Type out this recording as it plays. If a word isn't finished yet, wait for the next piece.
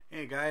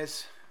Hey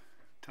guys,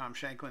 Tom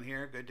Shanklin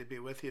here. Good to be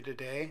with you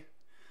today.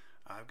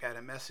 I've got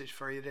a message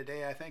for you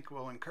today I think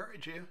will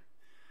encourage you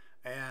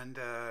and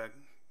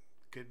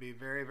could be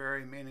very,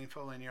 very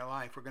meaningful in your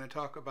life. We're going to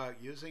talk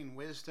about using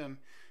wisdom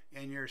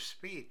in your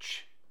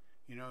speech.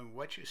 You know,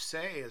 what you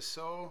say is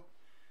so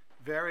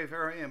very,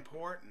 very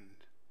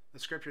important. The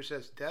scripture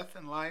says, death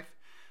and life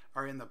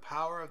are in the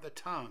power of the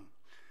tongue,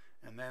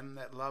 and them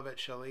that love it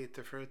shall eat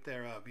the fruit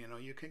thereof. You know,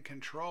 you can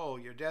control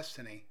your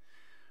destiny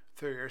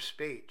through your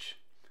speech.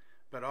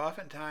 But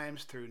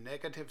oftentimes through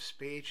negative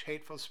speech,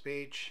 hateful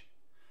speech,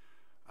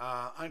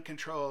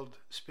 uncontrolled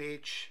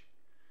speech,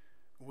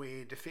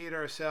 we defeat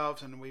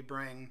ourselves and we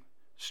bring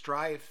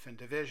strife and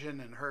division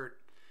and hurt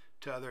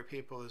to other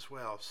people as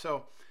well.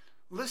 So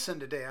listen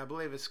today. I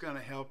believe it's going to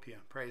help you.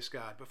 Praise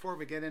God. Before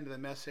we get into the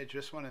message,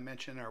 just want to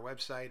mention our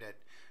website at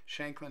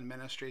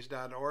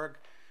shanklinministries.org.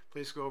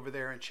 Please go over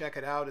there and check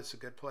it out. It's a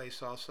good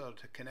place also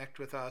to connect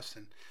with us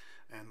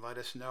and let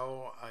us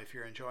know if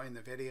you're enjoying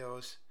the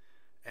videos.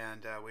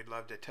 And we'd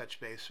love to touch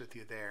base with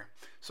you there.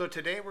 So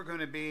today we're going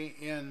to be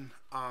in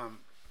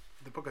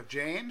the book of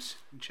James,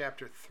 in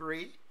chapter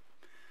 3.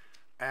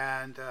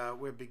 And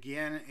we'll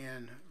begin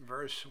in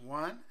verse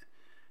 1.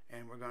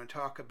 And we're going to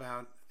talk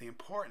about the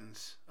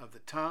importance of the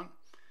tongue.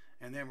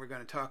 And then we're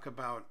going to talk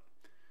about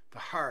the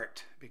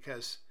heart.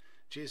 Because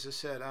Jesus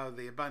said, out of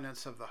the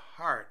abundance of the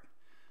heart,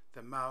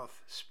 the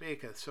mouth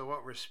speaketh. So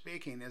what we're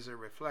speaking is a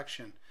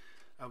reflection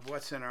of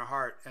what's in our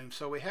heart. And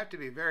so we have to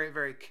be very,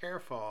 very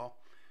careful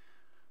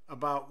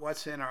about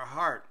what's in our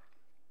heart,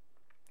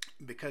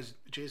 because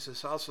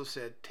Jesus also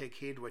said, take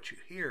heed what you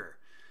hear.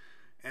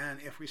 And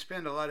if we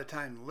spend a lot of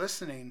time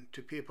listening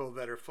to people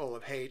that are full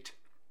of hate,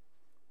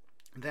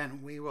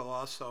 then we will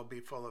also be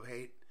full of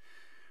hate,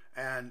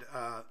 and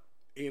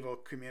evil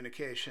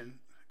communication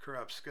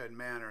corrupts good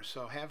manners.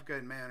 So have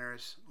good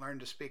manners, learn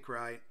to speak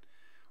right,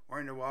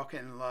 learn to walk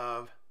in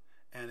love,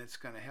 and it's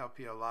going to help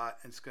you a lot.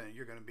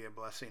 You're going to be a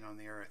blessing on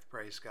the earth.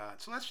 Praise God.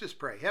 So let's just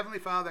pray. Heavenly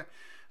Father,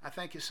 I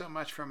thank you so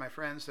much for my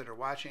friends that are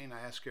watching.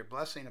 I ask your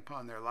blessing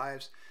upon their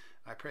lives.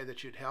 I pray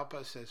that you'd help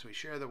us as we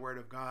share the word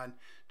of God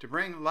to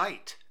bring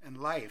light and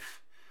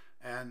life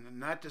and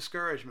not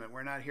discouragement.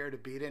 We're not here to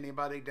beat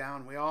anybody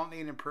down. We all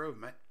need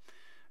improvement.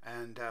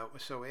 And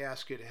so we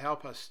ask you to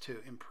help us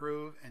to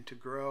improve and to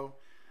grow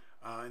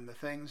in the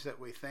things that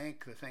we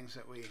think, the things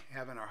that we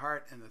have in our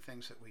heart, and the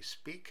things that we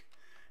speak.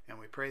 And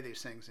we pray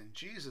these things in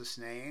Jesus'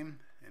 name.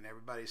 And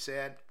everybody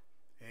said,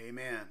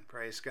 amen.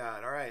 Praise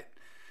God. All right.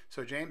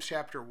 So James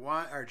chapter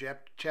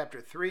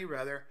 3,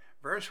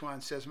 verse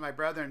 1 says, my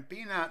brethren,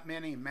 be not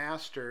many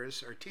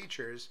masters or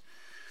teachers,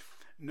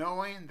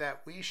 knowing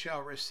that we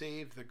shall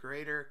receive the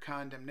greater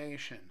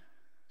condemnation.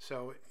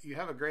 So you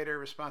have a greater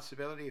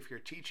responsibility if you're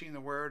teaching the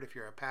word, if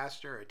you're a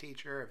pastor, a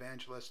teacher,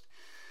 evangelist,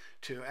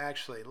 to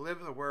actually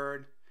live the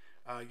word.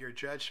 You're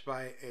judged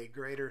by a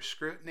greater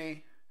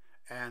scrutiny.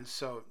 And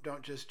so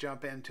don't just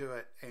jump into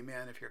it.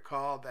 Amen. If you're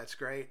called, that's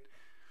great.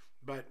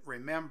 But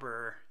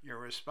remember, you're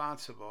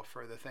responsible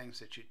for the things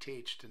that you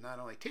teach, to not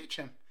only teach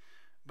them,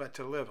 but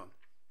to live them.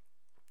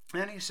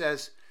 And he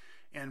says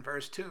in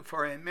verse 2,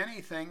 for in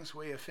many things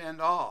we offend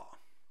all.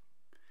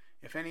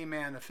 If any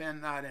man offend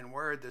not in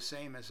word, the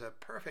same as a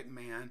perfect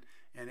man,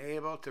 and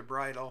able to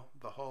bridle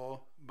the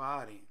whole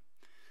body.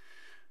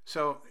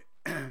 So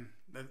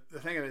the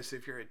thing of it is,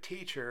 if you're a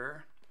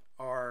teacher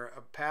or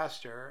a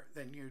pastor,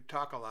 then you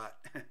talk a lot.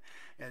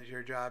 It's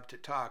your job to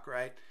talk,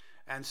 right?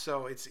 And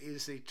so it's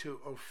easy to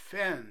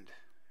offend.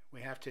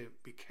 We have to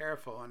be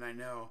careful. And I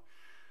know,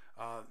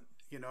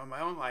 in my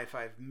own life,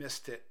 I've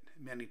missed it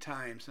many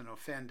times and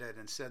offended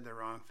and said the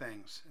wrong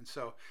things. And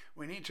so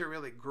we need to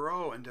really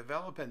grow and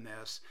develop in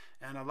this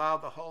and allow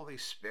the Holy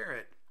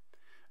Spirit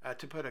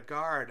to put a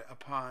guard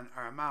upon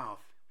our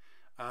mouth.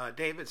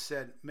 David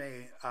said,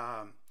 may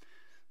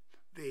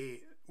the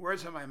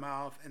words of my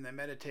mouth and the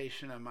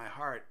meditation of my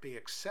heart be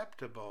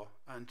acceptable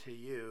unto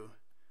you,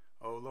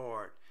 O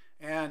Lord.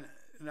 And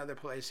another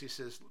place he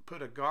says,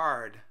 put a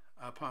guard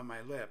upon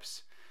my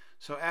lips.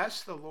 So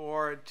ask the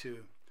Lord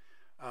to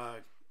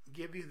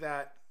give you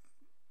that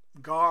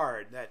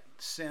guard, that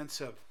sense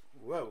of,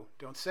 whoa,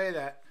 don't say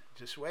that.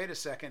 Just wait a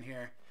second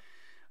here.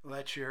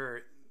 Let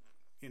your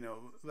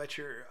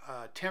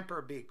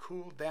temper be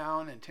cooled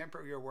down, and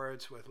temper your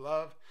words with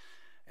love,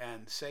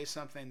 and say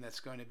something that's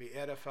going to be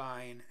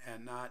edifying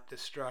and not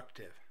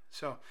destructive.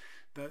 So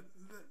the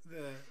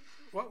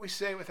what we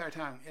say with our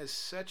tongue is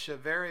such a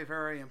very,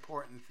 very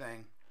important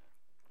thing.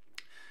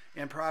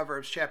 In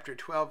Proverbs chapter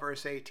 12,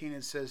 verse 18,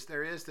 it says,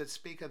 there is that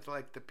speaketh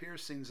like the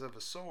piercings of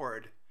a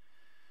sword,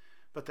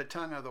 but the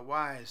tongue of the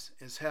wise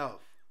is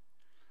health.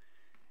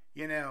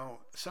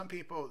 Some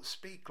people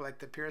speak like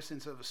the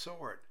piercings of a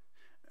sword.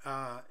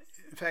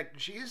 In fact,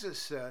 Jesus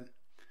said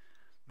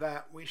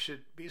that we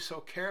should be so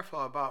careful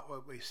about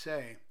what we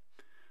say.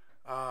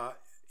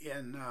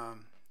 In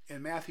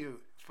Matthew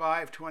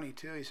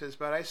 5:22, he says,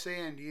 but I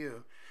say unto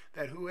you,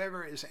 that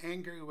whoever is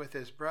angry with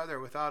his brother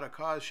without a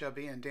cause shall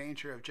be in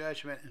danger of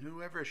judgment, and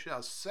whoever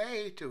shall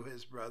say to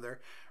his brother,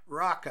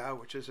 Raka,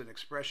 which is an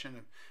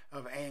expression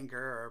of anger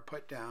or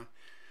put down,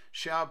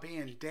 shall be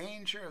in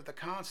danger of the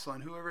council,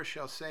 and whoever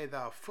shall say,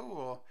 thou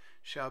fool,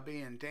 shall be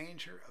in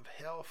danger of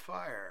hell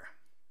fire.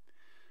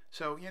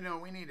 So,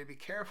 we need to be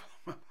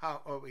careful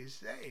about what we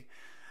say.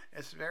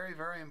 It's very,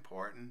 very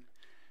important.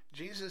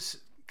 Jesus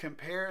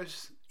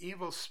compares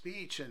evil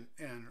speech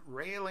and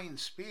railing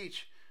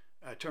speech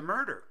to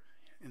murder.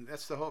 And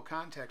that's the whole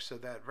context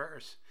of that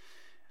verse.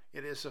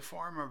 It is a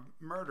form of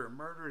murder.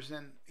 Murder's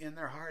in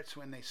their hearts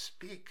when they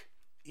speak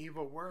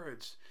evil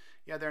words.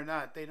 Yeah,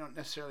 they don't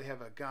necessarily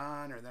have a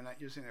gun, or they're not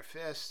using their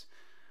fists,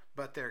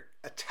 but they're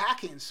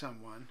attacking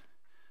someone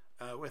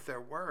with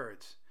their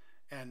words.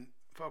 And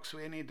folks,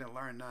 we need to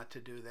learn not to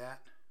do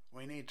that.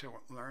 We need to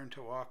learn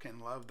to walk in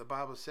love. The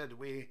Bible said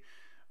we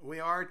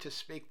are to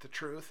speak the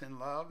truth in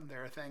love.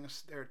 There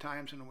are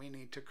times when we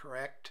need to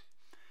correct,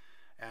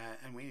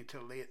 and we need to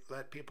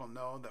let people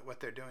know that what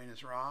they're doing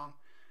is wrong.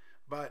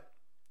 But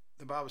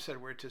the Bible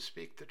said we're to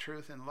speak the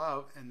truth in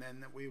love, and then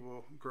that we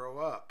will grow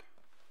up.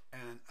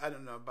 And I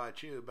don't know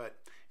about you, but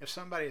if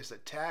somebody is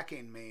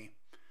attacking me,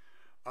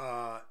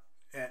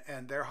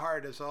 and their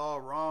heart is all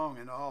wrong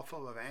and all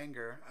full of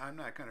anger, I'm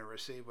not going to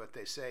receive what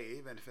they say,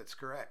 even if it's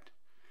correct.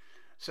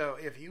 So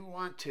if you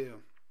want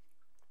to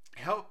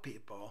help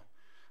people,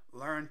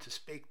 learn to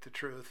speak the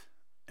truth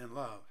in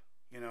love.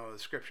 The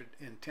scripture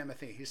in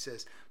Timothy, he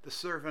says, the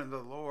servant of the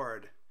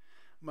Lord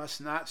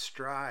must not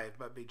strive,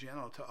 but be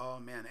gentle to all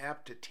men,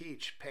 apt to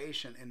teach,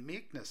 patient, in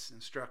meekness,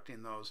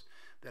 instructing those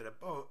that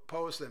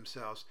oppose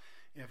themselves,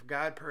 if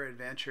God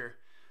peradventure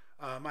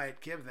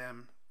might give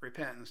them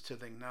repentance to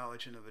the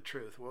acknowledging of the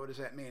truth. What does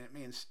that mean? It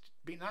means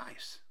be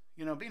nice.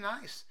 Be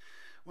nice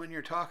when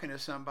you're talking to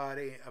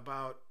somebody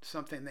about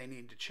something they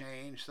need to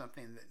change,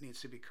 something that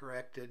needs to be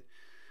corrected.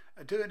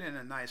 Do it in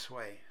a nice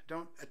way.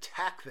 Don't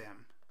attack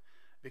them,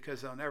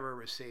 because they'll never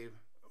receive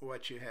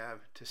what you have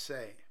to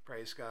say.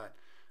 Praise God.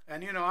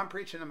 And I'm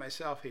preaching to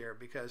myself here,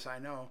 because I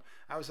know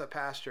I was a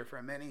pastor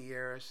for many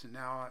years, and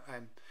now I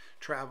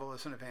travel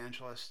as an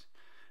evangelist.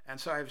 And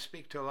so I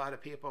speak to a lot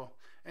of people,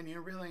 and you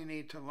really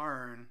need to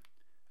learn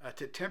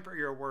to temper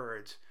your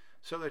words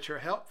so that you're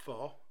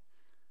helpful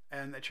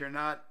and that you're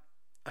not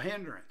a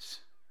hindrance.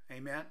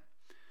 Amen?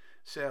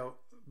 So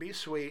be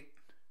sweet.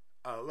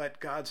 Let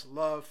God's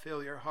love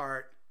fill your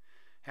heart.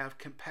 Have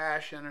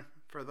compassion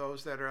for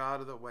those that are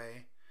out of the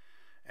way.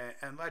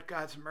 And let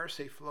God's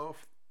mercy flow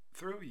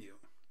through you.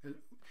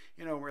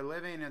 We're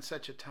living in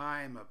such a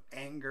time of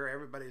anger.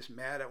 Everybody's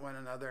mad at one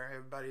another.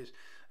 Everybody's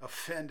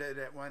offended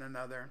at one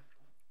another.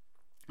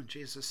 And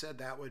Jesus said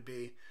that would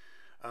be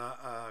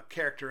a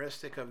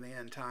characteristic of the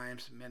end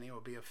times. Many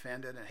will be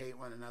offended and hate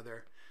one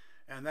another.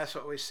 And that's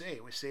what we see.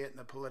 We see it in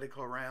the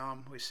political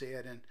realm. We see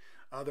it in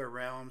other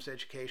realms,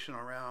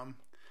 educational realm.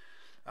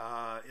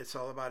 It's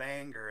all about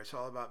anger. It's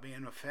all about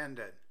being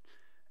offended.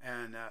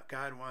 And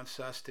God wants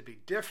us to be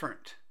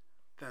different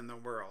than the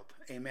world.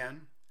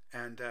 Amen?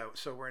 And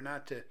so we're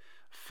not to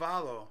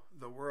follow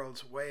the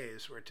world's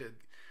ways. We're to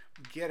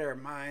get our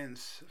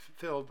minds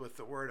filled with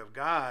the Word of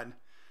God,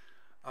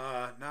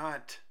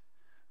 not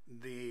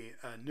the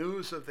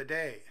news of the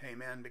day.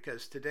 Amen?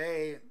 Because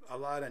today a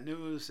lot of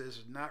news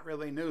is not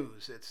really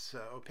news. It's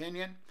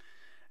opinion,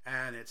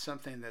 and it's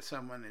something that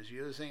someone is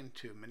using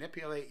to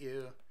manipulate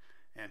you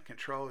and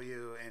control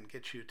you and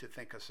get you to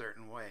think a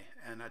certain way.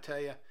 And I tell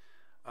you,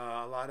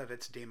 a lot of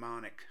it's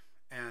demonic,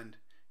 and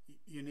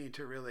you need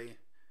to really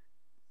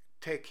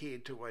take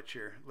heed to what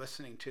you're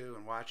listening to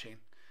and watching,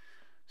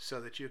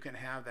 so that you can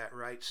have that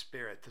right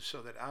spirit,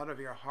 so that out of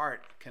your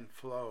heart can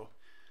flow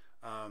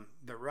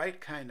the right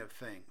kind of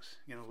things.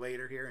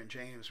 Later here in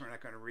James, we're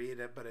not going to read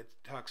it, but it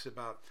talks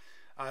about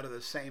out of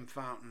the same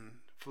fountain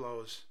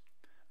flows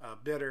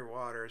bitter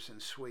waters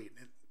and sweet.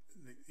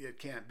 It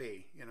can't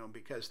be,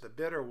 because the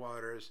bitter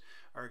waters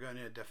are going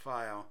to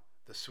defile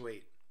the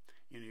sweet.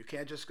 You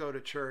can't just go to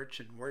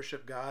church and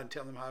worship God and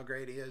tell him how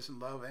great he is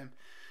and love him,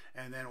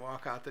 and then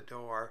walk out the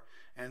door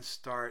and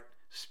start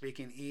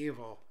speaking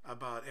evil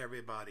about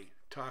everybody,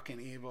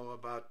 talking evil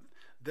about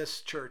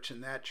this church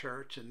and that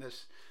church and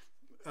this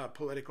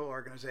political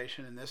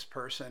organization and this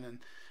person,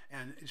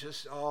 and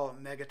just all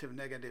negative.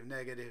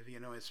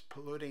 It's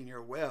polluting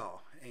your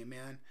well.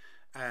 Amen.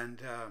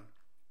 And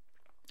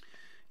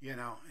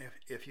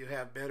if you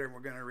have bitter,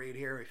 we're going to read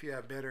here, if you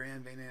have bitter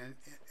envy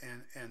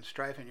and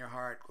strife in your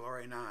heart,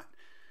 glory not.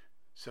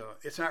 So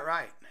it's not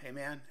right.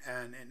 Amen.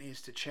 And it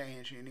needs to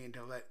change. You need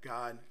to let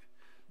God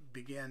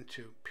begin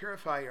to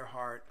purify your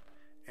heart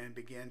and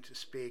begin to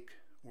speak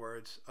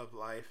words of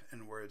life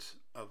and words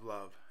of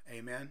love.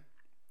 Amen.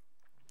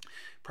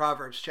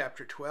 Proverbs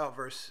chapter 12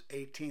 verse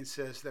 18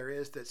 says, there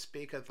is that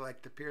speaketh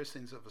like the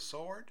piercings of a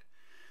sword,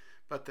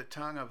 but the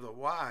tongue of the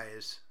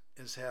wise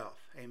is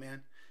health.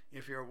 Amen.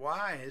 If you're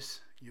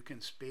wise, you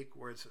can speak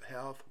words of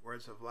health,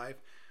 words of life,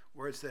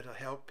 words that will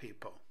help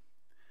people,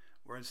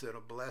 words that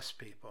will bless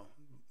people,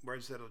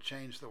 words that will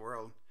change the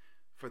world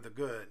for the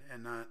good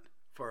and not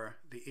for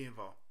the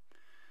evil.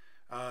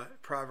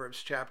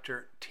 Proverbs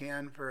chapter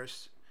 10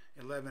 verse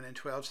 11 and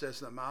 12 says,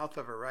 the mouth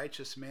of a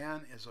righteous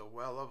man is a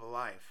well of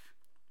life.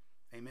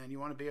 Amen. You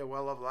want to be a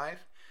well of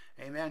life?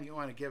 Amen. You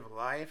want to give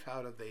life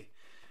out of the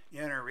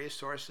inner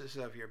resources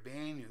of your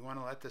being. You want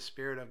to let the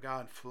Spirit of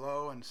God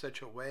flow in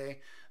such a way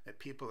that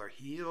people are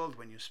healed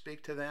when you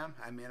speak to them.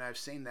 I mean, I've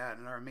seen that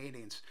in our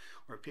meetings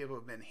where people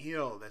have been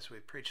healed as we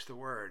preach the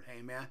word.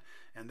 Amen.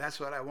 And that's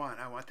what I want.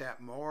 I want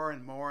that more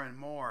and more and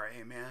more.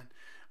 Amen.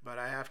 But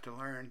I have to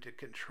learn to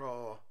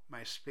control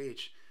my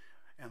speech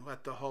and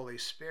let the Holy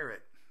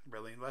Spirit,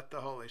 really let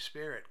the Holy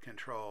Spirit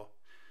control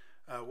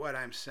what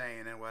I'm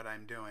saying and what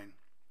I'm doing.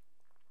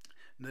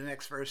 The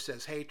next verse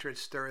says, hatred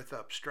stirreth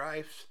up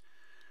strife,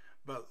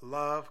 but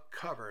love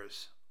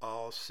covers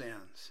all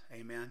sins.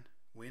 Amen.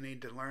 We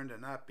need to learn to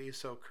not be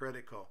so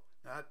critical,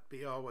 not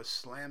be always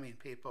slamming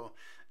people,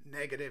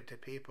 negative to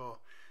people,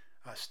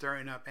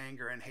 stirring up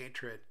anger and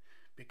hatred,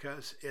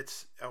 because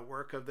it's a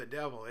work of the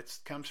devil. It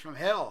comes from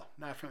hell,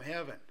 not from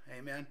heaven.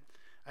 Amen.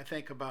 I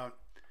think about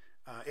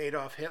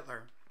Adolf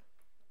Hitler.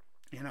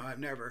 You know,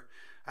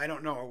 I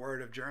don't know a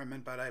word of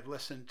German, but I've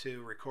listened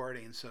to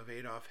recordings of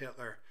Adolf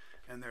Hitler,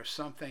 and there's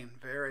something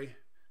very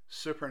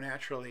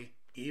supernaturally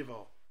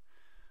evil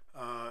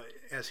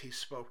as he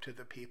spoke to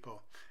the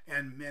people.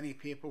 And many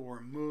people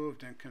were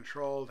moved and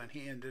controlled, and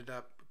he ended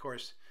up, of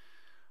course,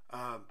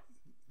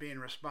 being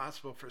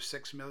responsible for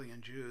 6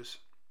 million Jews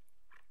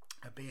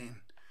being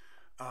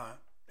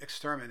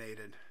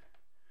exterminated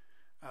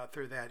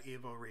through that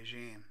evil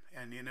regime.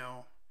 And you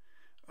know,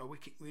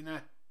 we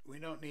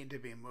don't need to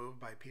be moved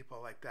by people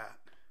like that.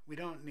 We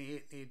don't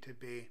need to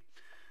be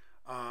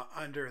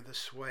under the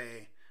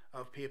sway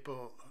of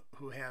people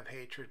who have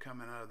hatred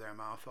coming out of their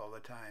mouth all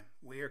the time.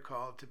 We are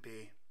called to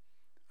be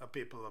a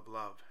people of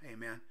love.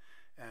 Amen.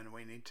 And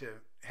we need to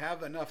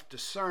have enough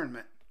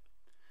discernment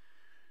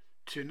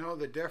to know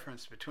the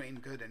difference between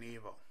good and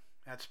evil.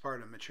 That's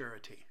part of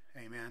maturity.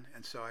 Amen.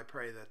 And so I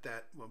pray that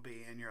that will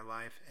be in your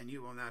life, and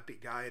you will not be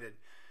guided,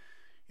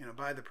 you know,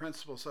 by the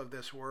principles of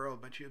this world,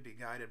 but you'll be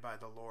guided by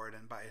the Lord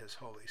and by His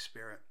Holy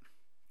Spirit.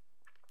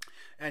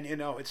 And you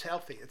know, it's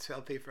healthy. It's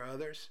healthy for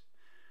others,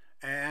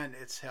 and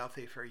it's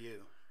healthy for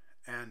you.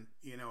 And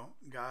you know,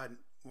 God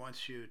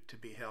wants you to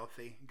be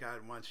healthy.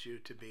 God wants you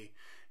to be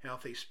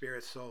healthy,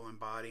 spirit, soul, and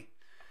body.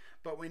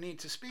 But we need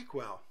to speak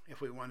well if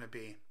we want to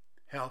be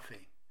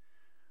healthy.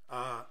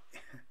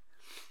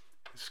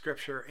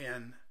 Scripture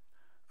in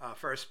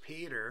 1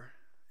 Peter,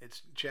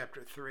 it's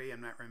chapter 3,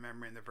 I'm not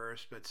remembering the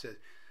verse, but it says,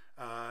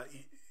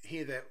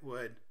 he that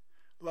would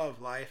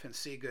love life and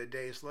see good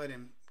days, let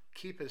him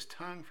keep his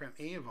tongue from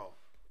evil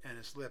and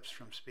his lips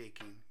from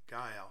speaking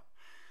guile.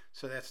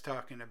 So that's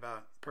talking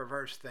about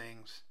perverse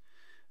things.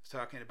 It's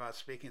talking about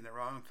speaking the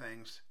wrong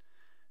things.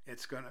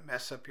 It's going to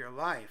mess up your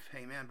life.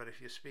 Amen. But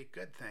if you speak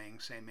good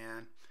things,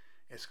 amen,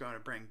 it's going to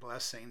bring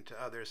blessing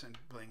to others and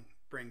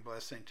bring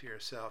blessing to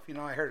yourself. You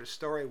know, I heard a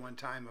story one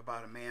time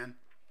about a man,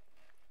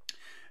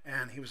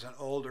 and he was an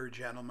older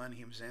gentleman.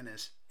 He was in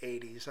his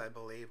 80s, I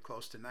believe,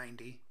 close to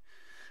 90.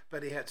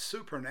 But he had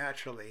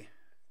supernaturally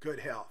good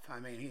health. I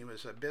mean, he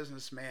was a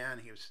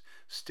businessman. He was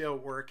still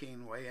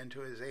working way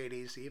into his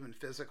 80s, even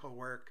physical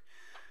work,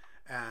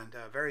 and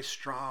very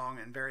strong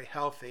and very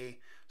healthy,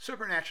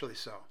 supernaturally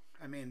so.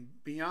 I mean,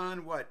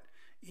 beyond what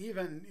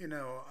even, you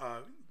know,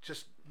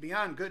 just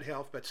beyond good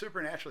health, but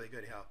supernaturally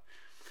good health.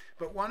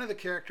 But one of the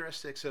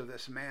characteristics of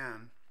this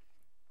man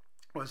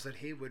was that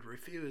he would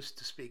refuse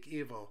to speak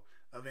evil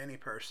of any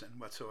person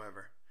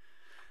whatsoever.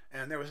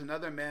 And there was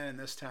another man in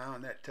this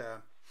town that,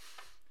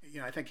 you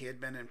know, I think he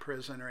had been in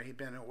prison or he'd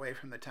been away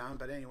from the town.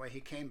 But anyway, he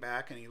came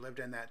back and he lived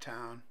in that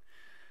town.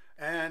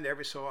 And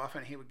every so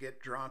often he would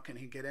get drunk and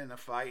he'd get in a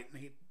fight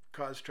and he'd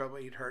cause trouble,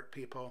 he'd hurt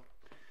people.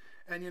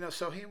 And, you know,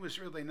 so he was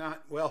really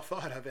not well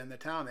thought of in the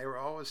town. They were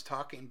always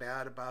talking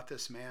bad about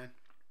this man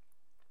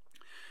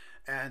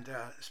and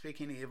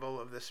speaking evil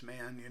of this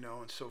man, you know,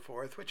 and so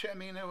forth, which, I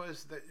mean, it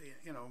was, the,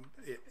 you know,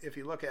 if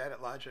you look at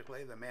it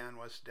logically, the man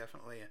was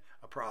definitely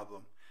a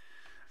problem.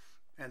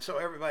 And so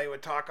everybody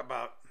would talk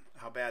about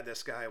how bad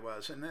this guy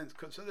was. And then,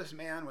 so this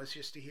man was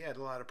just, he had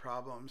a lot of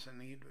problems,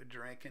 and he would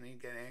drink and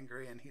he'd get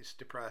angry and he's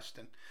depressed.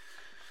 And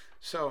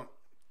so,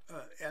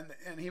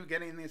 and he would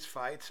get in these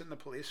fights and the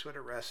police would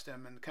arrest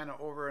him and kind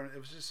of over, and it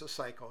was just a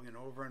cycle, you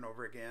know, over and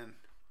over again.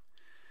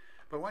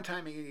 But one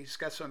time he just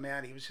got so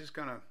mad, he was just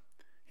going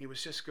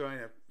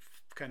to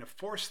kind of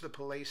force the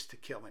police to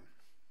kill him.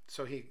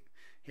 So he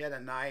had a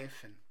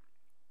knife, and,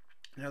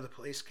 you know, the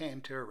police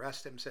came to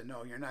arrest him, said,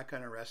 no, you're not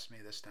going to arrest me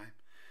this time.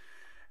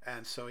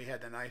 And so he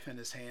had the knife in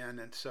his hand,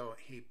 and so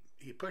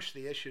he pushed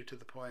the issue to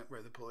the point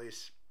where the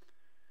police,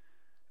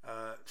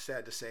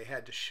 sad to say,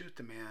 had to shoot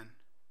the man,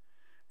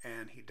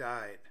 and he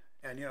died.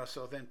 And, you know,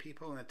 so then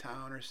people in the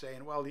town are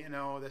saying, well, you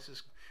know, this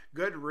is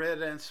good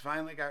riddance,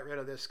 finally got rid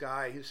of this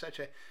guy. He was such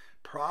a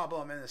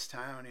problem in this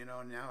town, you know,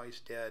 and now he's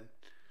dead.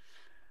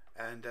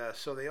 And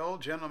so the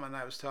old gentleman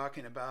I was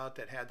talking about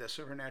that had the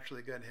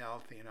supernaturally good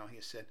health, you know, he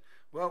said,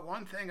 well,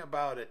 one thing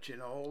about it, you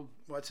know, old,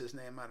 what's his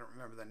name? I don't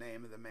remember the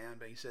name of the man,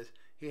 but he says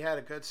he had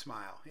a good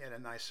smile. He had a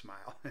nice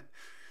smile.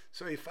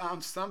 So he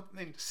found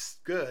something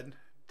good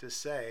to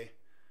say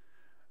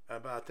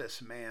about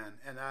this man.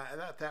 And I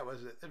thought that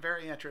was a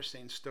very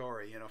interesting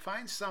story. You know,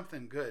 find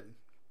something good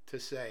to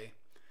say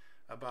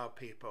about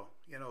people.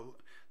 You know,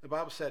 The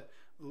Bible said,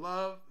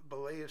 love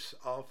believes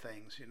all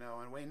things,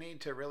 and we need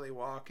to really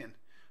walk in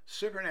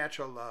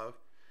supernatural love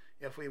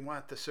if we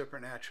want the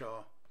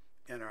supernatural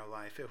in our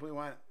life. If we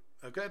want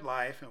a good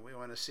life and we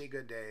want to see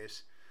good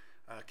days,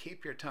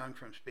 keep your tongue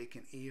from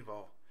speaking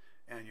evil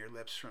and your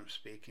lips from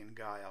speaking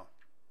guile.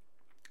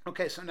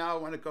 Okay, so now I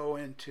want to go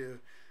into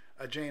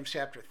James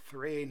chapter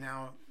 3.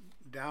 Now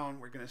down,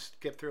 we're going to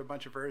skip through a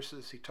bunch of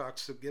verses. He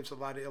gives a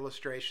lot of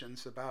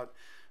illustrations about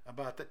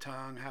the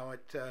tongue, how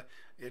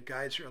it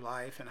guides your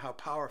life and how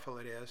powerful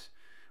it is,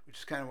 which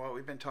is kind of what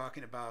we've been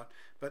talking about.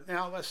 But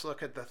now let's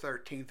look at the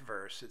 13th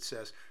verse. It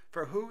says,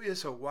 "For who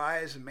is a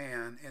wise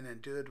man and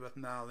endued with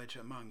knowledge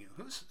among you?"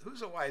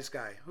 Who's a wise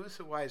guy? Who's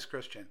a wise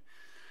Christian?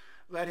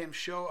 "Let him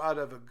show out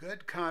of a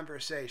good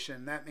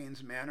conversation," that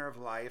means manner of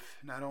life,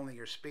 not only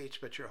your speech,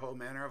 but your whole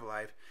manner of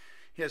life,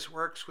 "his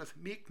works with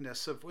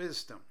meekness of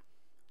wisdom."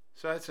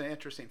 So that's an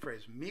interesting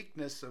phrase,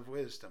 meekness of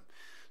wisdom.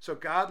 So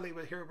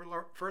here,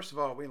 first of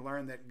all, we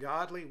learn that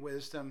godly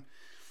wisdom,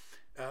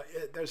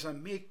 there's a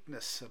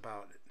meekness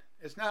about it.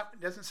 It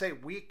doesn't say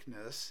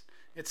weakness,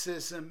 it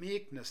says a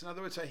meekness. In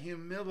other words, a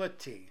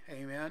humility.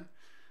 Amen.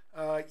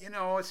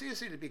 It's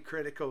easy to be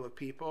critical of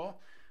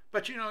people,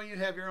 but you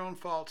have your own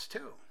faults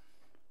too.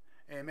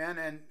 Amen.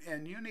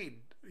 And you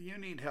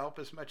need help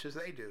as much as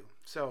they do.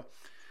 So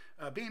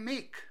be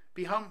meek,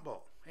 be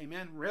humble.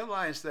 Amen.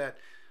 Realize that,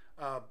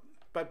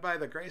 but by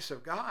the grace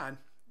of God,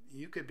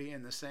 you could be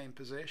in the same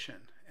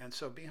position. And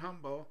so be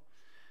humble,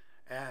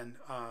 and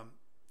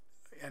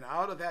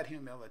out of that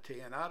humility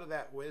and out of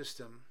that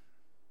wisdom,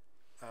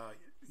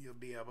 you'll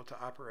be able to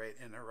operate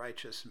in a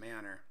righteous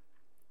manner.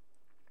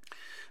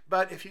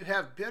 "But if you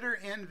have bitter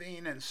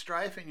envying and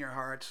strife in your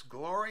hearts,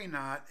 glory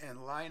not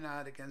and lie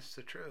not against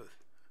the truth."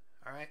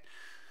 All right?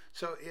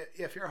 So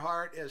if your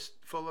heart is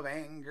full of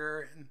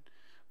anger and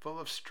full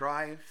of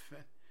strife,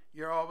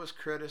 you're always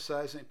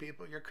criticizing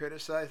people, you're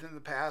criticizing the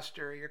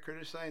pastor, you're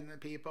criticizing the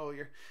people,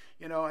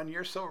 and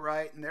you're so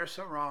right and they're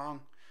so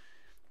wrong,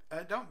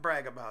 don't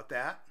brag about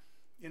that.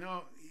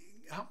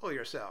 Humble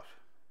yourself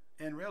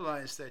and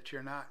realize that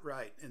you're not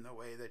right in the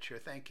way that you're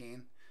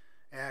thinking,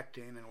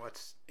 acting, and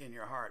what's in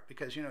your heart.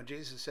 Because,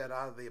 Jesus said,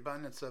 out of the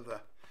abundance of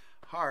the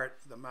heart,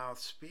 the mouth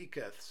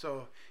speaketh.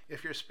 So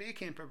if you're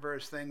speaking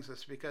perverse things,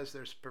 it's because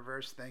there's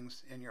perverse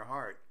things in your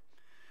heart.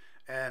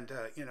 And,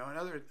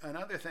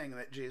 another thing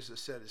that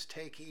Jesus said is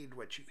take heed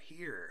what you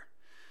hear.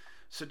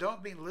 So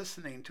don't be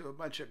listening to a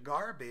bunch of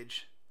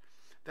garbage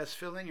that's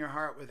filling your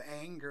heart with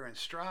anger and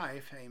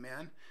strife,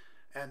 amen,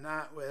 and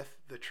not with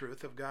the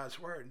truth of God's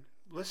word.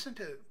 Listen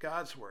to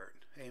God's word,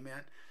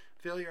 amen.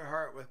 Fill your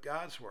heart with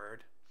God's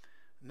word,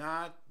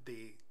 not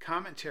the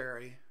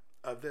commentary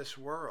of this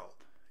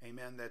world,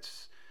 amen,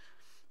 that's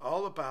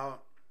all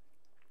about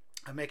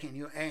making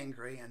you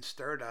angry and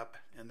stirred up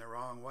in the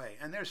wrong way.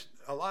 And there's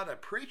a lot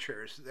of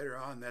preachers that are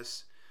on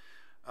this,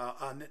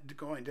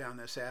 going down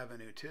this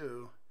avenue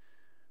too.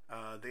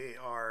 They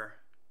are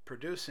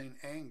producing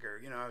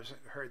anger.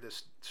 I heard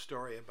this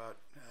story about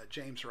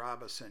James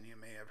Robison. You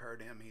may have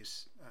heard him.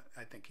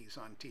 I think he's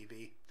on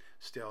TV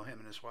still, him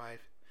and his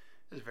wife.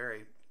 He's a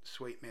very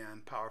sweet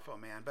man, powerful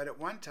man. But at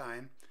one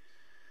time,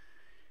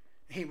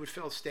 he would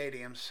fill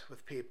stadiums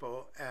with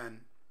people,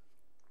 and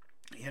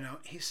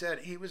he said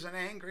he was an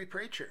angry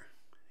preacher,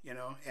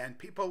 and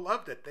people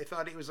loved it. They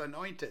thought he was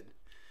anointed.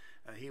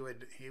 He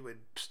would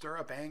stir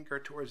up anger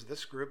towards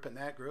this group and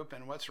that group,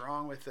 and what's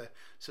wrong with the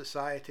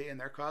society, and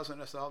they're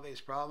causing us all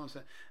these problems.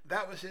 And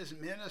that was his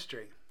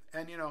ministry.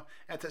 And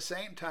at the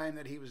same time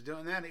that he was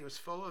doing that, he was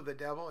full of the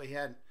devil. He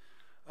had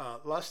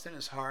lust in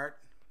his heart,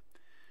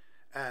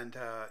 and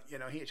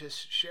he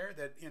just shared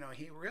that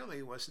he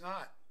really was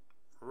not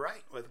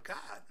right with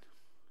God.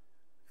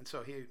 And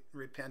so he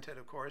repented,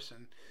 of course,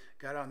 and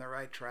got on the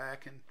right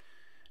track and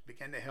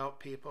began to help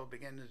people,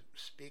 began to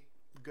speak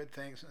good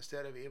things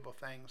instead of evil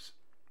things.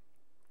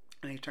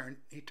 And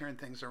he turned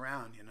things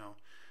around,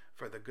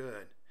 for the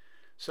good.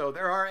 So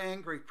there are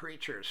angry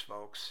preachers,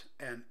 folks,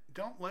 and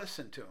don't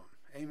listen to them.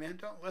 Amen.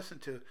 Don't listen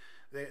to,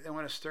 they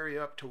want to stir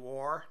you up to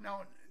war.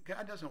 No,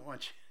 God doesn't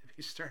want you to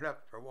be stirred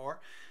up for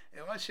war.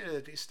 He wants you to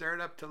be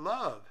stirred up to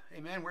love.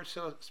 Amen. We're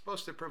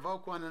supposed to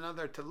provoke one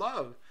another to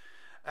love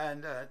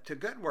and to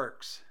good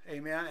works.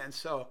 Amen. And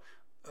so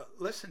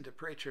listen to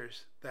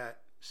preachers that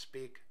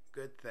speak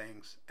good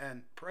things,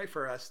 and pray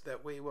for us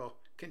that we will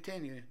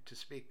continue to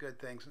speak good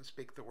things and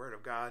speak the word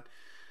of God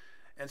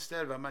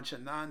instead of a bunch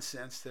of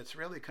nonsense that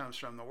really comes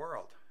from the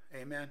world.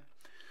 Amen.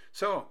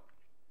 So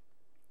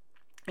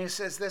he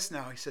says this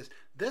now. He says,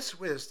 this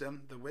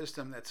wisdom, the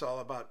wisdom that's all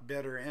about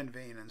bitter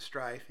envying and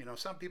strife.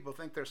 Some people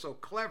think they're so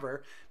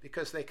clever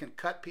because they can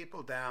cut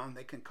people down,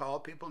 they can call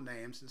people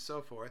names and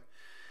so forth.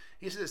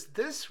 He says,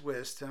 this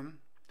wisdom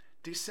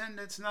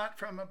descendeth not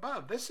from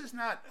above. This is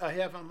not a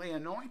heavenly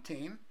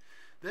anointing.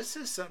 This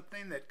is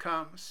something that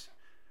comes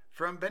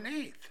from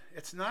beneath.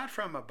 It's not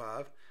from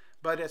above,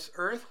 but it's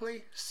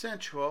earthly,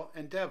 sensual,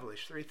 and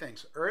devilish. Three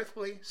things.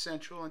 Earthly,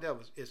 sensual, and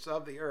devilish. It's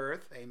of the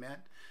earth. Amen.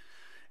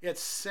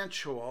 It's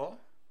sensual,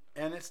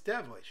 and it's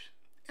devilish.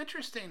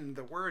 Interesting,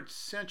 the word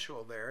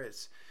sensual there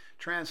is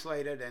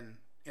translated in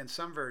in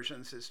some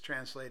versions is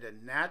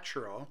translated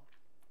natural.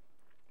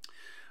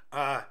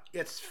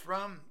 It's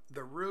from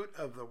the root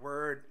of the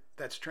word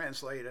that's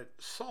translated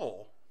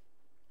soul.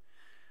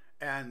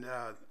 And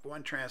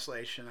one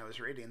translation I was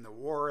reading, the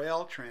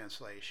Worrell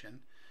translation,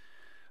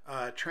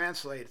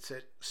 translates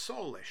it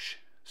soulish.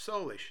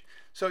 Soulish.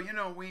 So,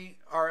 we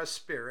are a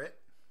spirit,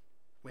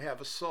 we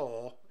have a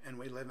soul, and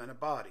we live in a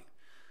body.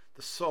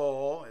 The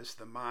soul is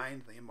the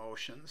mind, the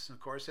emotions. Of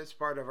course, it's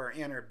part of our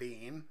inner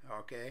being,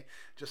 okay,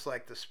 just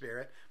like the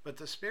spirit. But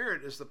the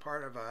spirit is the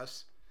part of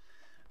us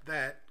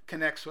that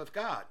connects with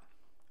God.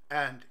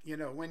 And,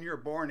 when you're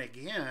born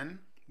again,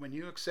 when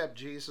you accept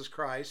Jesus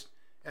Christ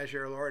as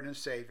your Lord and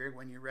Savior,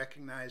 when you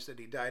recognize that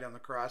he died on the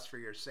cross for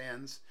your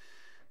sins,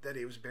 that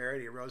he was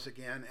buried, he rose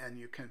again, and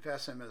you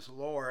confess him as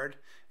Lord,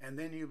 and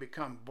then you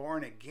become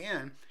born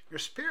again, your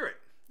spirit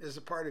is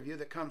a part of you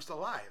that comes to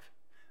life.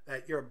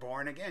 That you're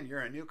born again. You're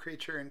a new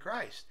creature in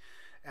Christ.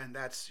 And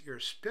you're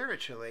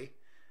spiritually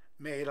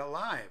made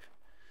alive.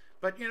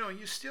 But,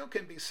 you still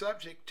can be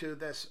subject to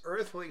this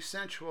earthly,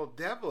 sensual,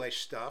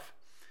 devilish stuff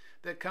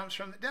that comes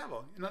from the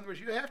devil. In other words,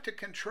 you have to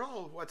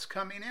control what's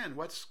coming in,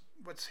 what's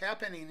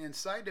happening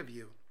inside of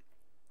you.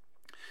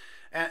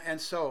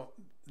 And so,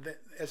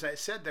 as I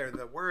said there,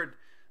 the word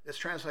that's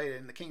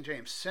translated in the King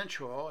James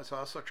sensual, it's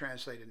also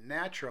translated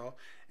natural.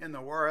 In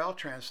the Worrell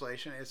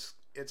translation,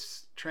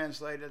 it's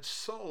translated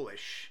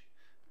soulish.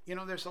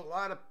 There's a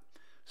lot of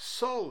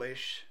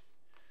soulish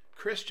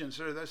Christians,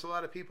 or there's a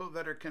lot of people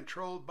that are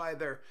controlled by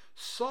their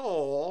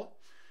soul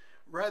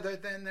rather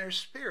than their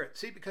spirit.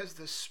 See, because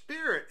the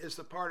spirit is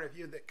the part of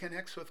you that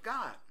connects with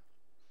God.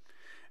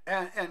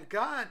 And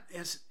God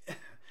is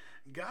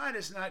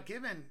not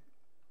given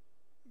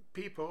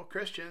people,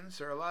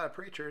 Christians, or a lot of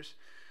preachers,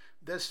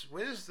 this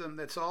wisdom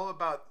that's all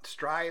about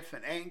strife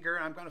and anger.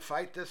 I'm going to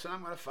fight this, and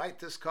I'm going to fight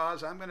this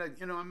cause. I'm going to,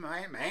 I'm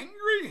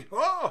angry.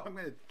 Oh, I'm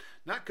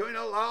not going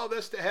to allow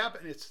this to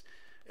happen.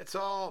 It's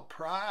all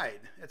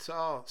pride. It's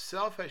all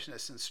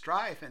selfishness and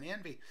strife and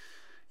envy.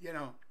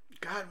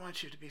 God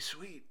wants you to be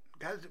sweet.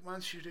 God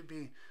wants you to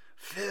be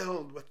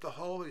filled with the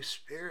Holy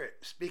Spirit,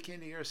 speaking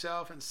to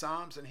yourself in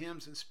psalms and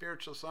hymns and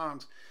spiritual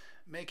songs,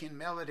 making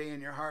melody in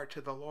your heart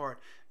to the Lord.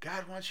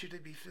 God wants you to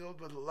be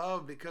filled with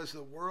love because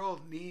the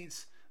world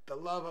needs the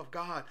love of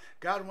God.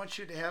 God wants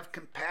you to have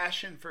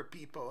compassion for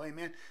people.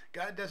 Amen.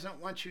 God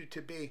doesn't want you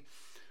to be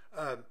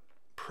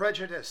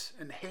prejudiced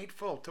and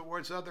hateful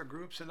towards other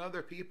groups and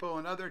other people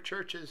and other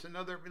churches and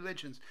other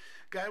religions.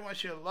 God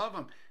wants you to love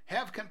them.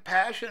 Have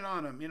compassion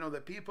on them.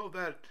 The people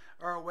that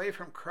are away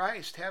from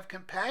Christ, have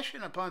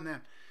compassion upon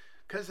them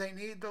because they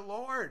need the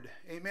Lord.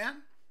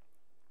 Amen.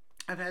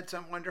 I've had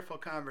some wonderful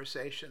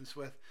conversations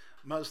with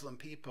Muslim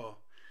people,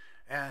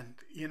 and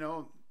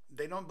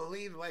they don't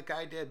believe like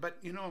I did, but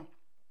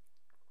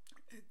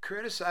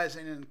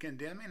criticizing and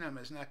condemning them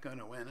is not going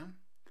to win them.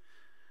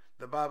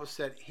 The Bible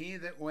said, he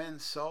that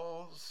wins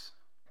souls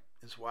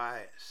is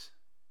wise.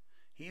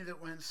 He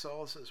that wins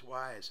souls is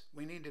wise.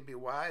 We need to be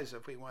wise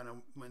if we want to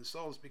win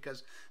souls,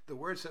 because the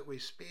words that we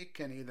speak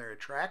can either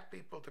attract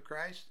people to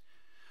Christ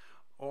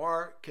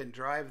or can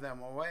drive them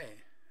away.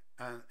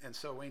 And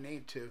so we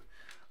need to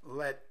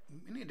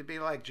be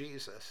like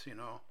Jesus,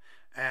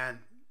 and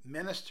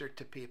minister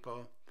to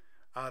people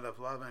out of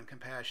love and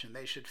compassion.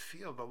 They should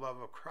feel the love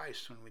of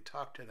Christ when we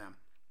talk to them.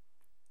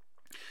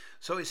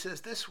 So he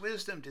says, this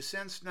wisdom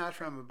descends not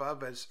from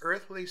above as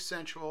earthly,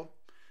 sensual,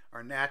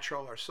 or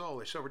natural, or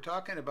soulish. So we're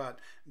talking about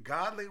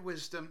godly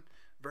wisdom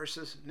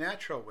versus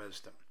natural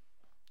wisdom.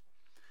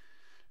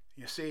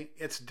 You see,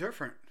 it's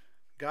different.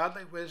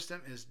 Godly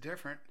wisdom is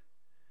different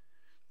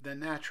than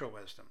natural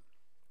wisdom.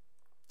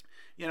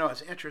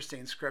 It's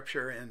interesting,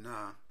 scripture in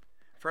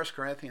 1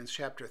 Corinthians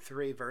chapter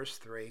 3, verse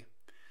 3.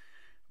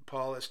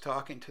 Paul is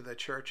talking to the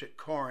church at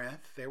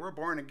Corinth. They were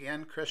born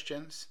again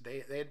Christians.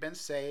 They had been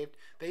saved.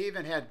 They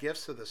even had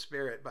gifts of the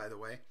Spirit, by the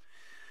way.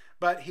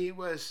 But he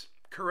was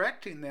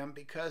correcting them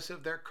because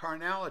of their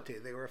carnality.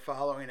 They were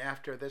following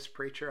after this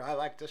preacher. I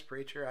like this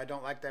preacher. I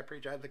don't like that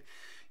preacher.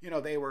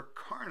 They were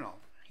carnal.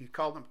 He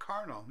called them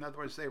carnal. In other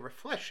words, they were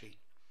fleshy.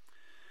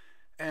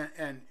 And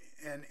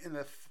in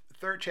the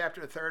third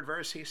chapter, the third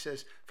verse, he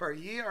says, for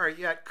ye are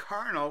yet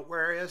carnal,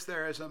 whereas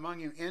there is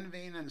among you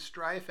envying and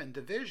strife and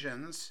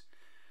divisions.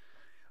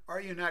 Are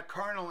you not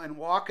carnal and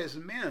walk as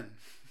men?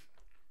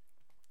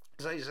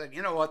 So he said,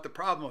 what the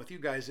problem with you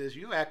guys is?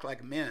 You act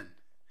like men.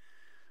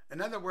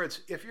 In other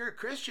words, if you're a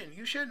Christian,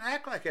 you shouldn't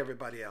act like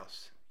everybody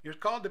else. You're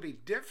called to be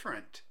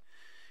different.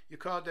 You're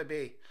called to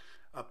be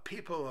a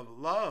people of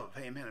love,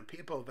 amen, and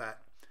people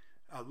that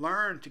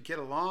learn to get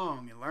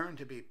along and learn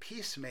to be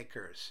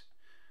peacemakers,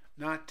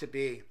 not to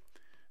be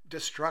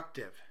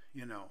destructive,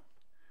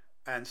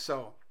 And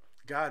so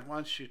God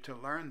wants you to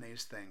learn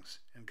these things,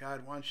 and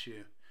God wants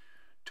you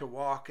to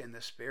walk in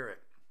the Spirit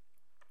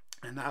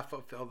and not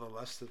fulfill the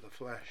lust of the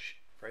flesh.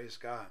 Praise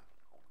God.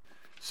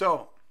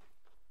 So,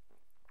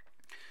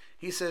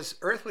 he says,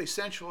 earthly,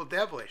 sensual,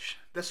 devilish.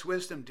 This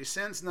wisdom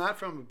descends not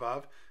from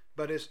above,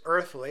 but is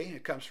earthly.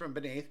 It comes from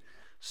beneath.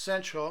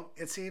 Sensual.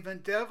 It's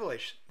even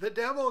devilish. The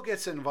devil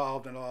gets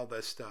involved in all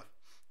this stuff.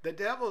 The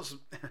devil's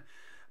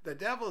the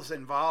devil's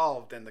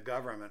involved in the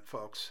government,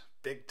 folks,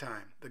 big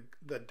time.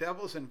 The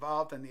devil's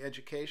involved in the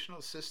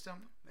educational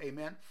system.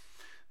 Amen.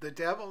 The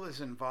devil is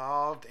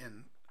involved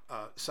in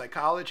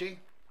psychology.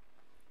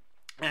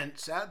 And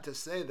sad to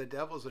say, the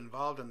devil's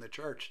involved in the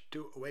church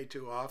way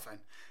too often.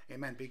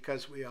 Amen.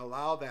 Because we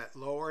allow that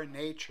lower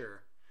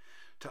nature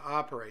to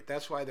operate.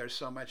 That's why there's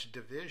so much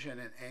division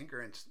and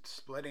anger and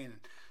splitting and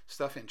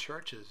stuff in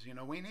churches. You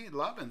know, we need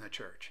love in the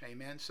church.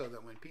 Amen. So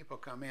that when people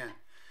come in,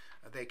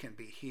 they can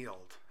be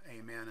healed.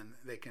 Amen. And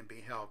they can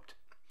be helped.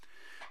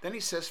 Then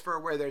he says, for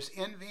where there's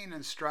envying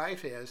and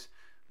strife is,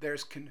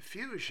 there's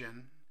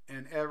confusion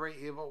in every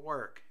evil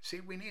work. See,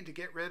 we need to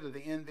get rid of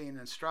the envying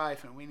and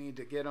strife, and we need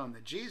to get on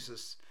the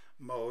Jesus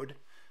mode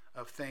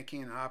of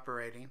thinking and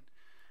operating,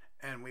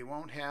 and we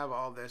won't have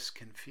all this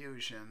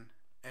confusion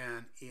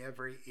and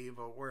every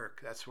evil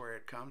work. That's where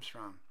it comes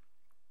from.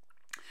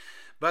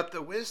 But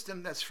the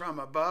wisdom that's from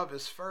above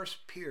is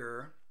first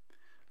pure,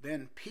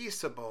 then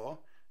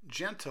peaceable,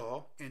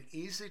 gentle, and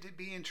easy to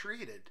be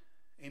entreated.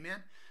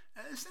 Amen.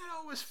 And it's not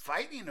always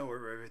fighting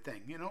over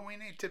everything. You know, we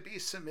need to be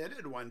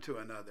submitted one to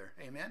another.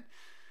 Amen.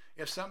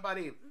 If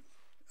somebody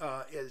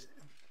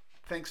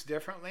thinks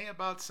differently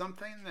about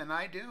something than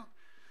I do,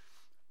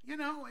 you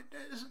know, it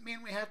doesn't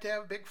mean we have to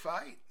have a big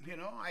fight. You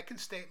know, I can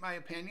state my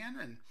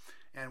opinion,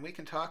 and we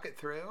can talk it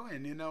through,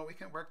 and, you know, we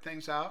can work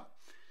things out,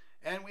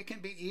 and we can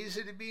be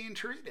easy to be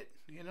entreated.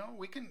 You know,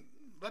 we can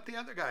let the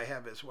other guy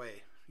have his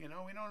way. You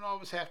know, we don't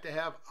always have to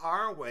have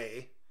our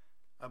way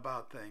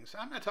about things.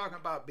 I'm not talking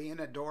about being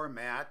a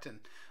doormat and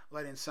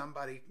letting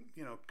somebody,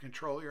 you know,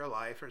 control your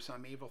life or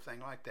some evil thing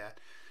like that.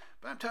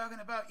 But I'm talking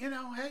about, you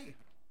know, hey,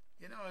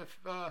 you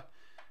know,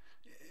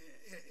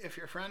 if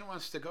your friend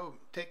wants to go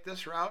take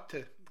this route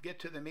to get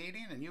to the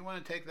meeting and you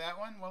want to take that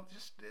one, well,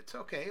 just, it's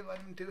okay.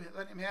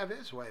 Let him have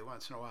his way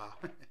once in a while.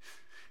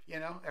 You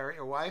know, or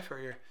your wife, or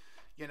your,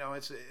 you know,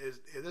 this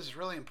is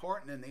really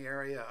important in the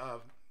area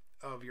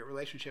of your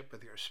relationship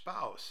with your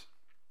spouse.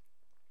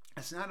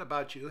 It's not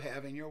about you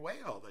having your way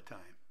all the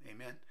time.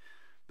 Amen.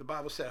 The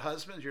Bible said,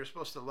 husbands, you're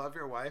supposed to love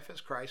your wife as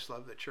Christ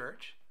loved the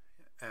church.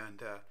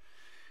 And,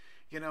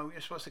 you know,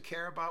 you're supposed to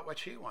care about what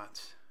she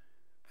wants.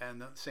 And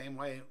the same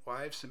way,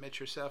 wives, submit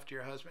yourself to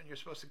your husband. You're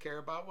supposed to care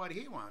about what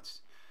he wants.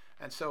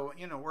 And so,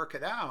 you know, work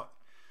it out.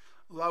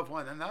 Love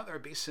one another.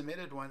 Be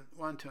submitted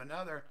one to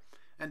another.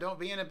 And don't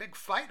be in a big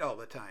fight all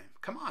the time.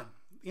 Come on.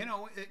 You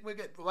know,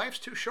 life's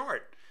too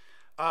short.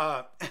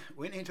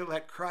 We need to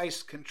let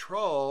Christ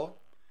control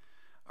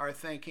our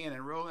thinking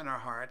and rule in our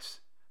hearts.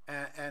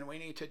 And we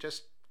need to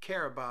just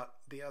care about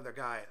the other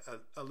guy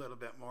a little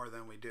bit more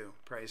than we do.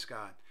 Praise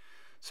God.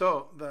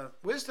 So the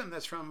wisdom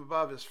that's from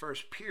above is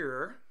first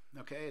pure.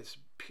 Okay, it's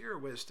pure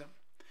wisdom.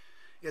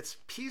 It's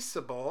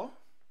peaceable.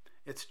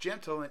 It's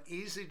gentle and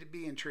easy to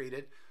be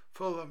entreated,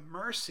 full of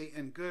mercy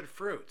and good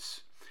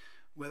fruits,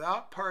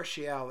 without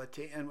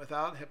partiality and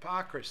without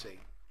hypocrisy.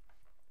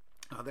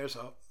 Now, there's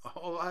a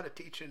whole lot of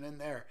teaching in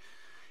there.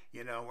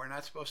 You know, we're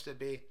not supposed to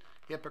be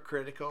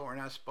hypocritical. We're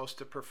not supposed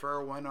to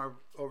prefer one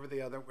over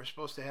the other. We're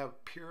supposed to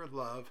have pure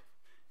love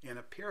in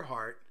a pure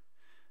heart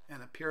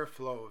and a pure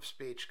flow of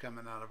speech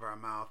coming out of our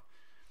mouth.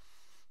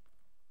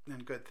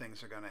 And good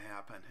things are going to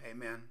happen.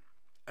 Amen.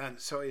 And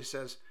so he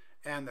says,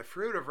 and the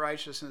fruit of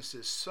righteousness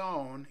is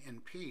sown in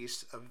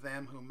peace of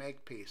them who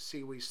make peace.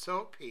 See, we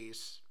sow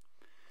peace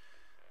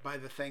by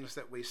the things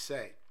that we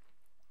say.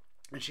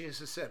 And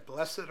Jesus said,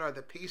 blessed are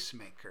the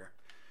peacemaker,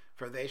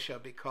 for they shall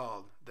be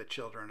called the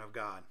children of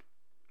God.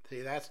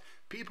 See, that's,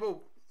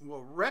 people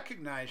will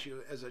recognize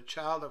you as a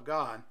child of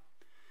God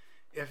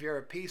if you're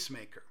a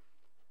peacemaker.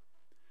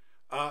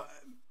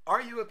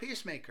 Are you a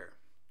peacemaker?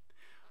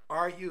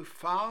 Are you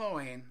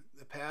following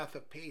the path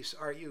of peace?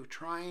 Are you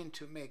trying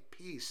to make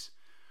peace?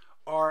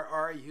 Or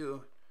are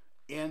you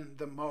in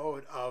the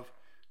mode of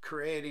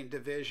creating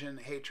division,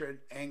 hatred,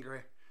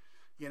 anger?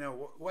 You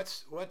know,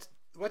 what's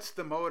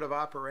the mode of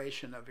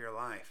operation of your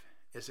life?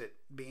 Is it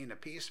being a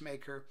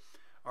peacemaker,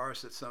 or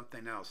is it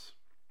something else?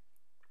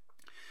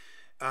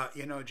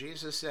 You know,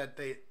 Jesus said,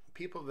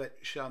 people that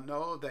shall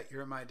know that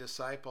you're my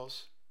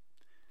disciples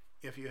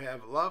if you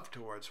have love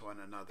towards one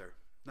another.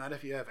 Not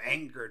if you have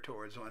anger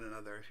towards one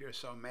another, if you're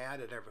so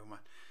mad at everyone.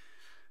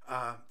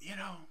 You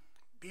know,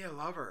 be a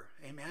lover.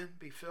 Amen.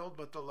 Be filled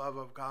with the love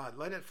of God.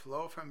 Let it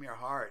flow from your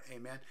heart.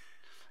 Amen.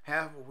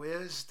 Have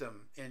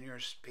wisdom in your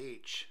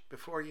speech.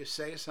 Before you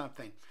say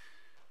something,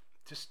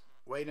 just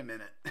wait a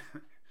minute.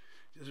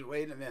 Just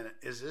wait a minute.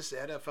 Is this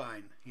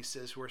edifying? He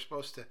says we're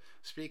supposed to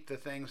speak the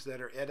things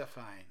that are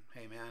edifying.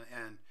 Amen.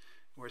 And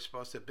we're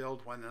supposed to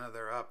build one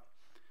another up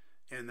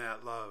in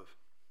that love.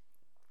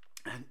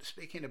 And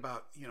speaking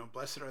about, you know,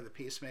 blessed are the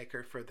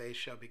peacemaker, for they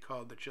shall be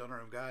called the children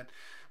of God.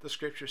 The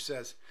scripture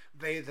says,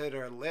 they that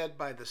are led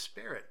by the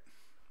Spirit,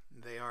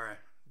 they are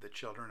the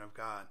children of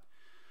God.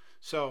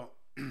 So,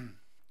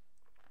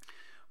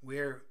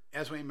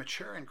 as we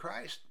mature in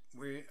Christ,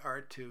 we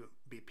are to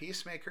be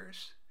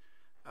peacemakers.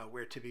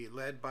 We're to be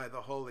led by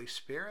the Holy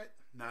Spirit,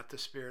 not the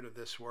spirit of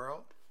this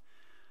world.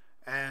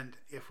 And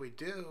if we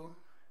do,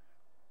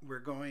 we're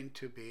going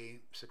to be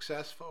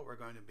successful, we're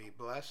going to be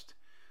blessed,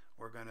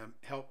 we're going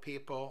to help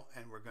people,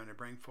 and we're going to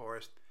bring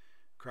forth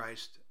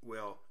Christ's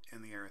will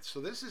in the earth. So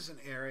this is an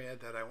area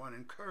that I want to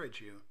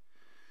encourage you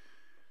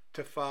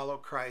to follow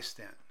Christ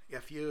in.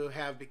 If you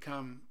have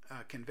become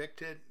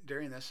convicted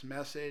during this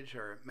message,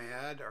 or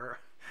mad, or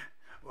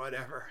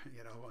whatever,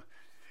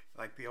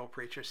 like the old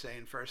preacher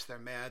saying, first they're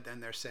mad, then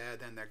they're sad,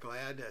 then they're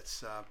glad.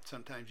 It's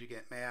sometimes you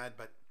get mad,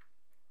 but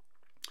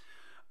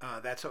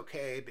that's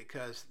okay,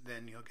 because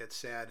then you'll get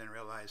sad and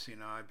realize,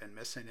 I've been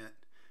missing it.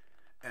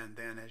 And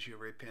then as you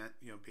repent,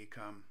 you'll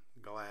become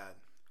glad.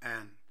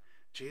 And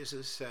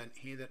Jesus said,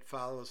 he that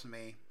follows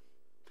me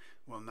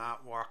will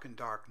not walk in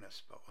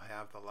darkness, but will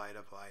have the light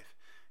of life.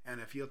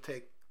 And if you'll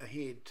take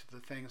heed to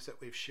the things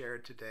that we've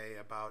shared today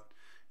about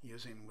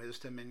using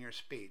wisdom in your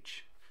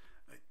speech,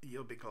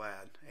 you'll be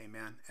glad.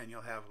 Amen. And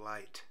you'll have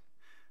light.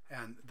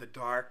 And the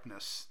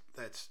darkness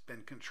that's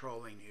been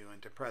controlling you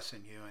and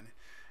depressing you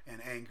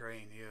and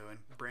angering you and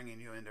bringing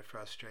you into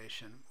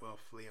frustration will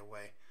flee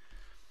away.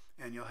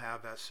 And you'll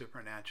have that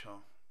supernatural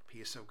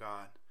peace of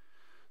God.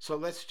 So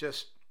let's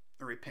just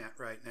repent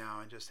right now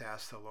and just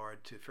ask the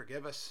Lord to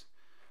forgive us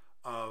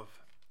of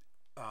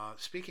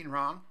speaking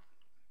wrong,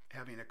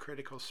 having a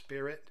critical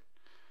spirit,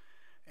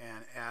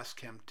 and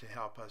ask him to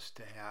help us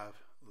to have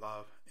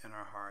love in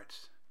our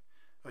hearts.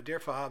 Oh, dear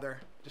Father,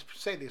 just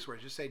say these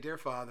words. Just say, dear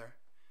Father,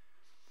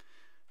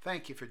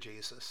 thank you for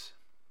Jesus.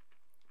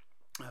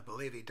 I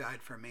believe he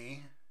died for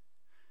me.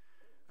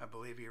 I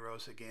believe he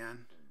rose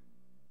again.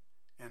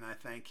 And I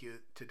thank you.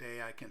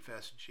 Today I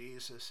confess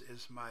Jesus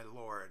is my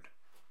Lord,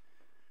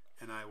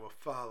 and I will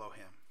follow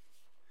him.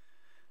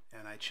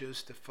 And I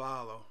choose to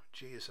follow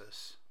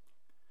Jesus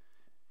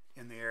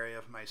in the area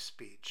of my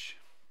speech.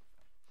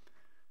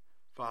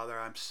 Father,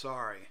 I'm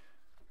sorry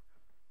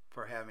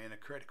for having a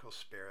critical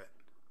spirit,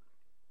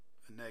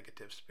 a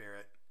negative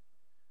spirit,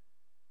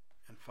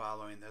 and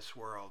following this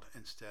world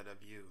instead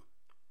of you.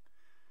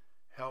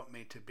 Help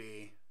me to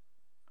be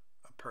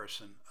a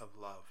person of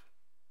love.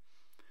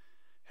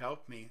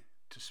 Help me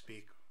to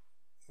speak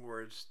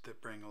words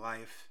that bring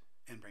life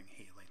and bring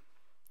healing.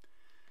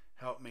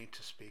 Help me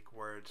to speak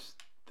words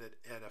that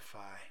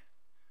edify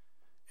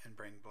and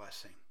bring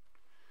blessing.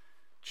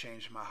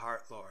 Change my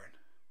heart, Lord.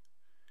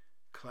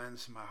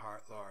 Cleanse my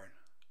heart, Lord,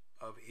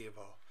 of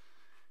evil.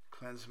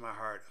 Cleanse my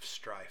heart of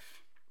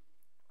strife.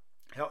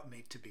 Help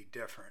me to be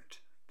different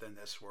than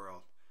this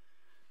world,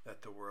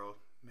 that the world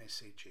may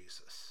see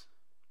Jesus.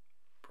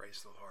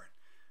 Praise the Lord.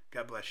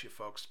 God bless you,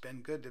 folks. It's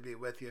been good to be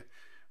with you.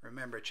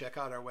 Remember, check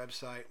out our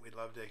website. We'd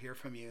love to hear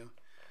from you.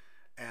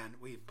 And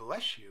we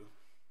bless you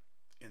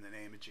in the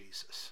name of Jesus.